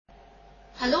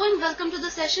Hello and welcome to the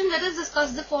session. Let us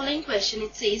discuss the following question.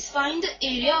 It says, find the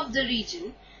area of the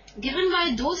region given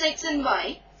by those x and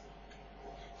y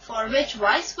for which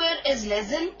y square is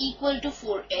less than equal to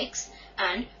 4x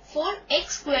and 4x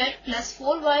square plus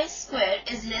 4y square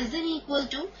is less than equal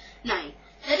to 9.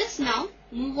 Let us now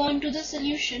move on to the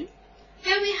solution.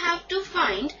 Here we have to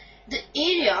find the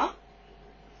area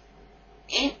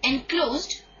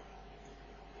enclosed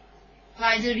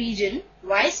by the region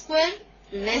y square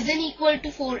less than equal to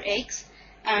 4x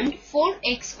and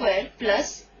 4x square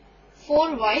plus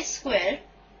 4y square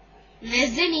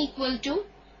less than equal to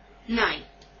 9.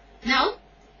 Now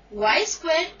y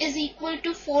square is equal to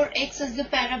 4x as the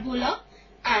parabola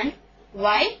and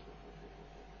 4x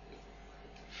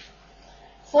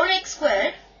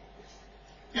square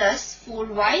plus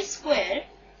 4y square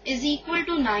is equal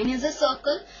to 9 is a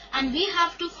circle, and we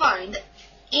have to find the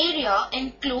area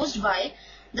enclosed by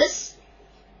this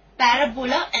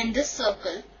parabola and this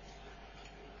circle,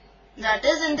 that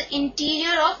is in the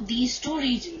interior of these two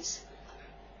regions.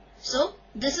 So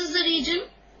this is the region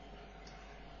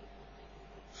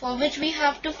for which we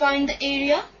have to find the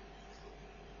area.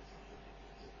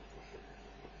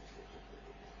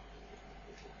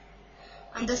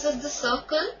 And this is the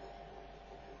circle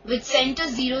with center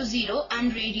 0, 0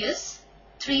 and radius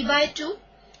 3 by 2.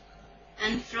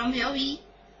 And from here we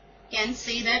can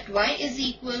say that y is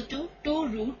equal to 2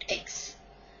 root x.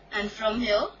 And from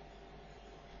here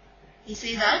we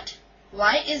say that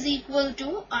y is equal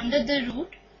to under the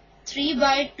root 3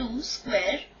 by 2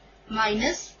 square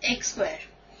minus x square.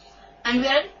 And we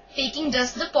are taking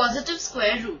just the positive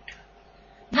square root.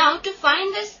 Now to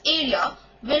find this area,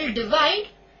 we'll divide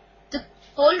the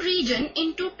whole region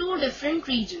into two different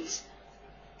regions.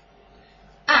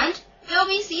 And here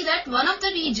we see that one of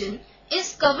the region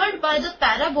is covered by the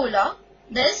parabola,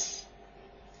 this,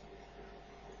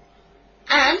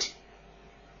 and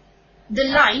the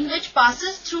line which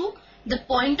passes through the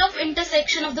point of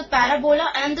intersection of the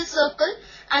parabola and the circle,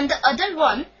 and the other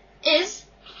one is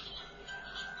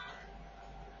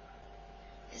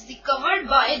covered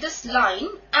by this line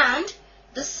and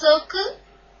the circle.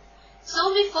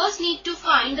 So we first need to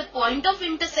find the point of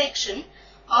intersection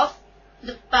of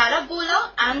the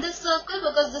parabola and the circle,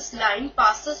 because this line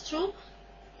passes through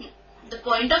the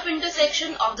point of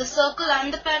intersection of the circle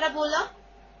and the parabola.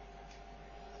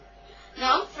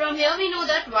 Now from here we know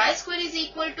that y square is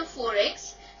equal to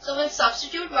 4x. So we'll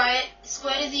substitute y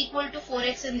square is equal to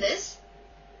 4x in this.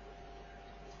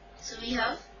 So we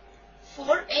have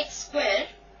 4x square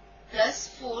plus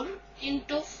 4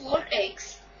 into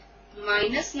 4x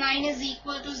minus 9 is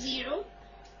equal to 0.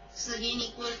 So again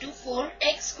equal to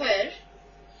 4x square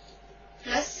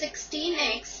plus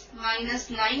 16x minus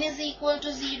 9 is equal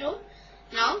to 0.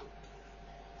 Now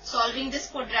solving this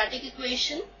quadratic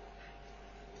equation,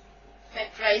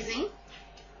 factorizing,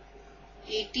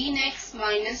 18x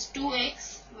minus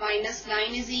 2x minus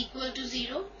 9 is equal to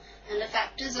 0, and the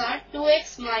factors are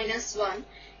 2x minus 1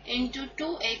 into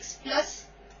 2x plus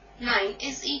 9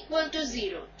 is equal to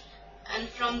 0. And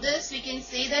from this we can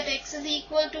say that x is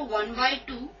equal to 1 by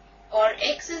 2 or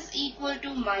x is equal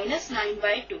to minus 9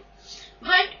 by 2.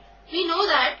 But we know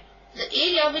that the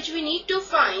area which we need to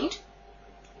find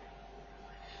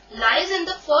lies in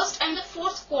the first and the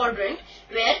fourth quadrant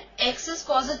where x is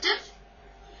positive.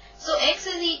 So x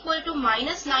is equal to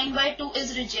minus 9 by 2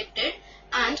 is rejected,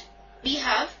 and we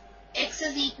have x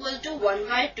is equal to 1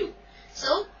 by 2.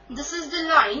 So this is the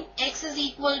line x is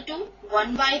equal to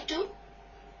 1 by 2,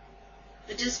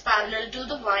 which is parallel to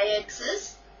the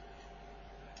y-axis.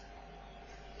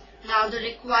 Now the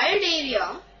required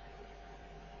area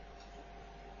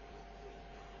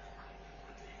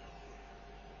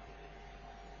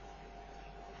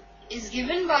is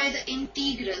given by the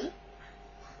integral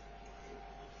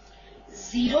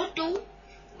 0 to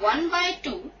 1 by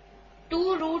 2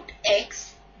 root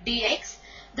x dx.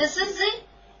 This is the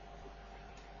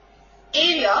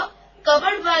area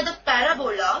covered by the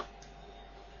parabola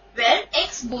where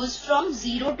x goes from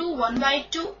 0 to 1 by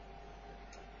 2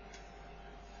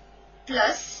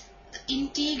 plus the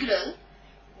integral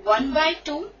 1 by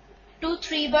 2 to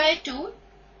 3 by 2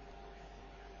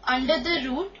 under the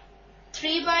root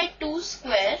 3 by 2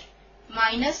 square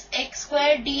minus x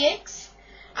square dx.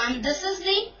 And this is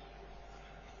the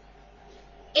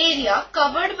area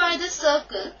covered by the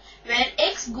circle where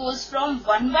x goes from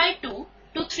 1 by 2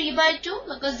 to 3 by 2,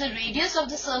 because the radius of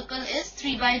the circle is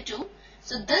 3 by 2.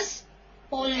 So this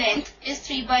whole length is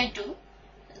 3 by 2.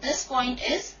 This point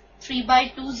is 3 by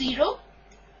 2, 0.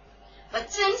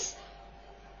 But since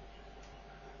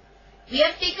we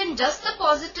have taken just the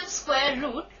positive square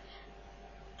root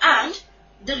and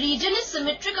the region is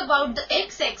symmetric about the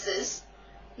x-axis,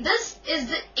 this is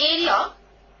the area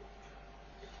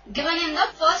given in the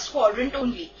first quadrant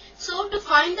only. So to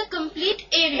find the complete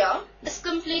area, this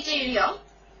complete area,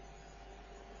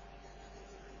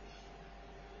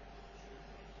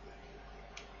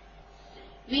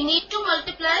 we need to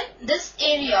multiply this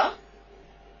area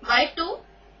by 2,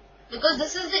 because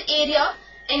this is the area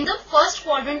in the first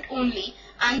quadrant only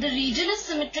and the region is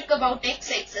symmetric about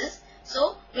x-axis.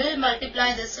 So we will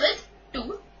multiply this with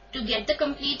 2 to get the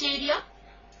complete area.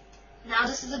 Now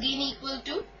this is again equal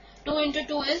to 2 into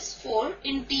 2 is 4,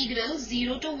 integral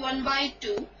 0 to 1 by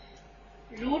 2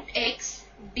 root x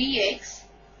dx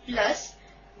plus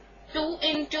 2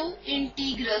 into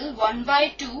integral 1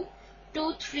 by 2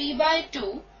 to 3 by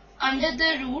 2 under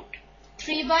the root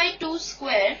 3 by 2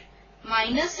 square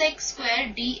minus x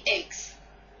square dx.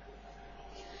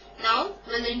 Now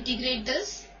we'll integrate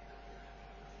this.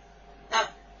 Now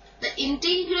the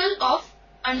integral of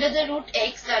under the root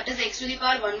x, that is x to the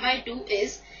power 1 by 2,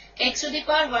 is x to the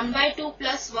power 1 by 2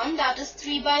 plus 1, that is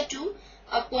 3 by 2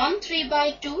 upon 3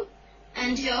 by 2,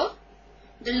 and here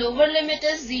the lower limit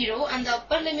is 0 and the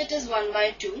upper limit is 1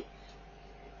 by 2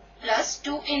 plus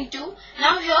 2 into,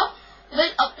 now here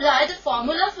we'll apply the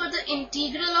formula for the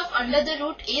integral of under the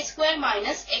root a square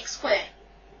minus x square,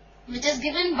 which is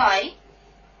given by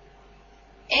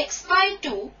x by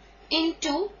 2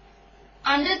 into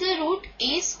under the root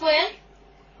a square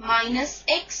minus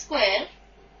x square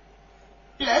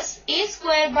plus a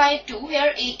square by 2,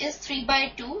 here a is 3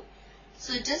 by 2,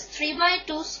 so it is 3 by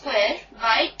 2 square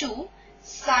by 2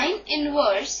 sine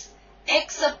inverse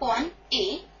x upon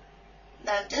a,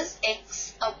 that is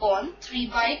x upon 3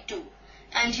 by 2,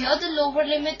 and here the lower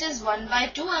limit is 1 by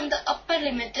 2 and the upper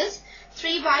limit is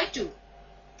 3 by 2.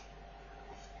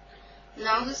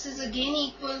 Now this is again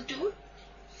equal to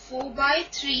 4 by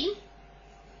 3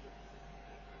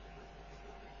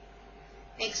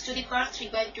 x to the power 3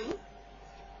 by 2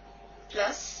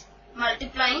 plus,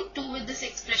 multiplying 2 with this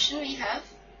expression, we have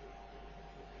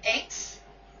x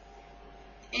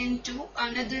into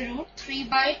under the root 3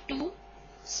 by 2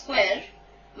 square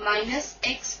minus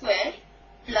x square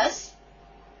plus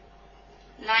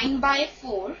 9 by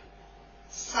 4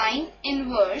 sine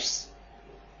inverse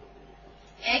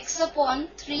x upon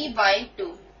 3 by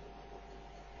 2.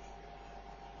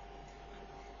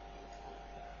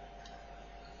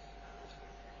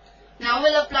 Now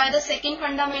we'll apply the second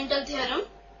fundamental theorem.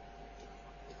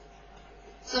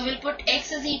 So we'll put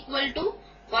x is equal to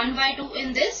 1 by 2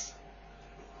 in this.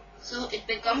 So it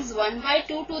becomes 1 by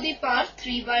 2 to the power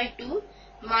 3 by 2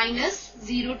 minus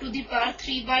 0 to the power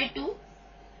 3 by 2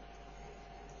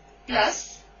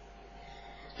 plus,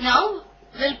 now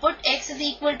we'll put x is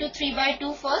equal to 3 by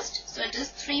 2 first. So it is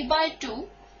 3 by 2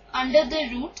 under the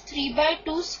root 3 by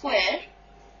 2 square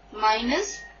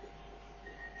minus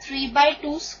 3 by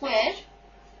 2 square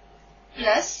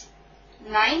plus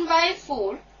 9 by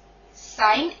 4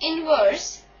 sine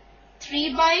inverse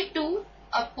 3 by 2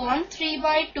 upon 3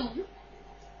 by 2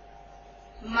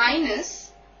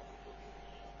 minus,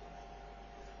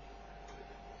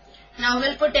 now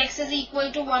we'll put x is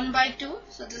equal to 1 by 2.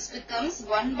 So this becomes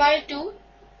 1 by 2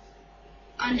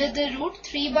 under the root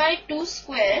 3 by 2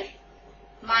 square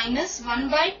minus 1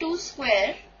 by 2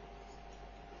 square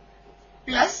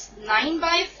plus 9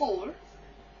 by 4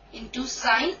 into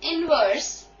sine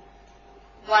inverse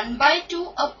 1 by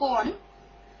 2 upon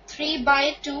 3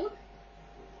 by 2.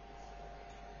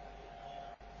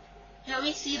 Here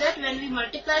we see that when we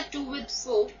multiply 2 with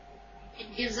 4,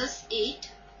 it gives us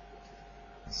 8.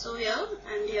 So here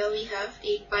and here we have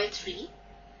 8 by 3.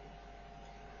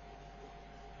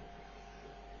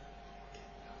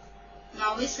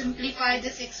 Now we simplify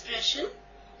this expression.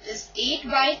 It is 8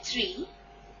 by 3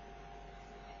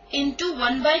 into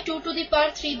 1 by 2 to the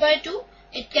power 3 by 2.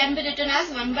 It can be written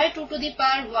as 1 by 2 to the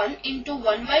power 1 into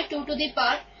 1 by 2 to the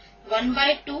power 1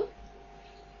 by 2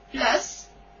 plus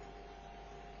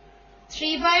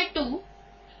 3 by 2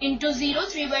 into 0,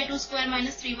 3 by 2 square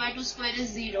minus 3 by 2 square is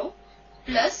 0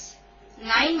 plus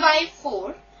 9 by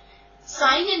 4.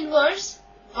 Sine inverse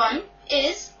 1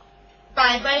 is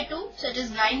pi by 2, so it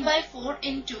is 9 by 4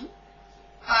 into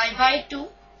pi by 2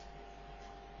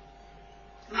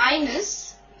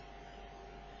 minus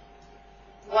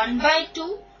 1 by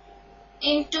 2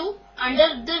 into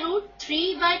under the root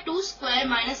 3 by 2 square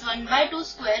minus 1 by 2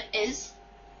 square is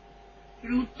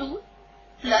root 2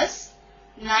 plus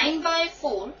 9 by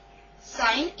 4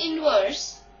 sine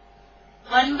inverse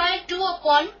 1 by 2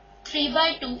 upon 3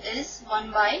 by 2 is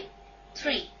 1 by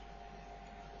 3.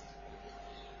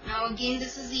 Now again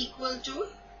this is equal to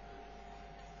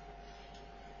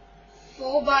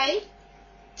 4 by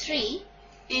 3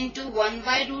 into 1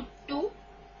 by root 2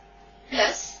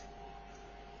 plus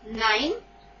 9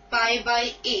 pi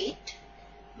by 8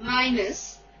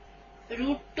 minus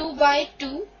root 2 by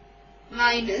 2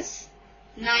 minus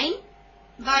 9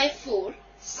 by 4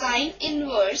 sine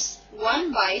inverse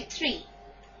 1 by 3.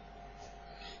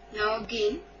 Now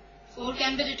again 4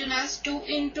 can be written as 2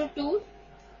 into 2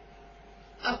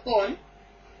 upon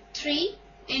 3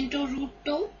 into root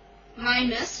 2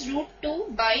 minus root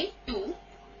 2 by 2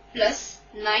 plus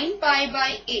 9 pi by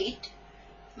 8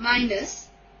 minus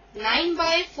 9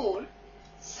 by 4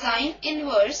 sine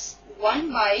inverse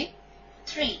 1 by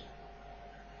 3.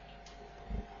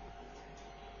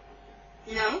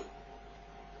 Now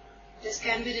this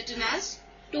can be written as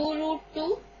 2 root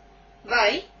 2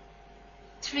 by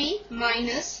 3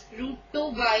 minus root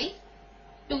 2 by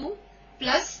 2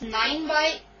 plus 9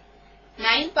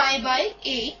 pi by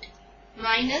 8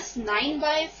 minus 9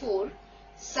 by 4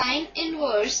 sine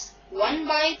inverse 1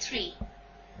 by 3.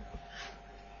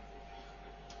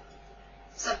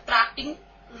 Subtracting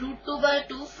root 2 by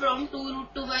 2 from 2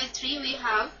 root 2 by 3, we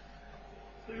have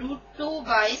root 2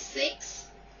 by 6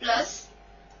 plus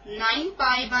 9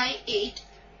 pi by 8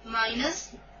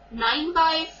 minus 9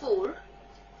 by 4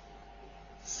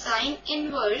 sine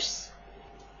inverse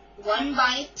 1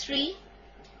 by 3.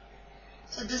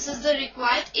 So this is the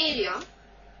required area.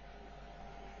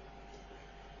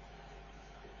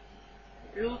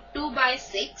 Root 2 by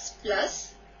 6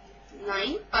 plus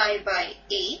 9 pi by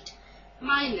 8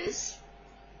 minus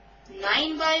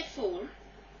 9 by 4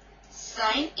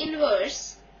 sine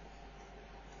inverse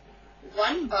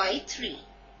 1 by 3.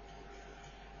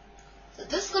 So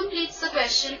this completes the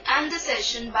question and the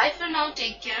session. Bye for now.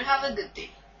 Take care. Have a good day.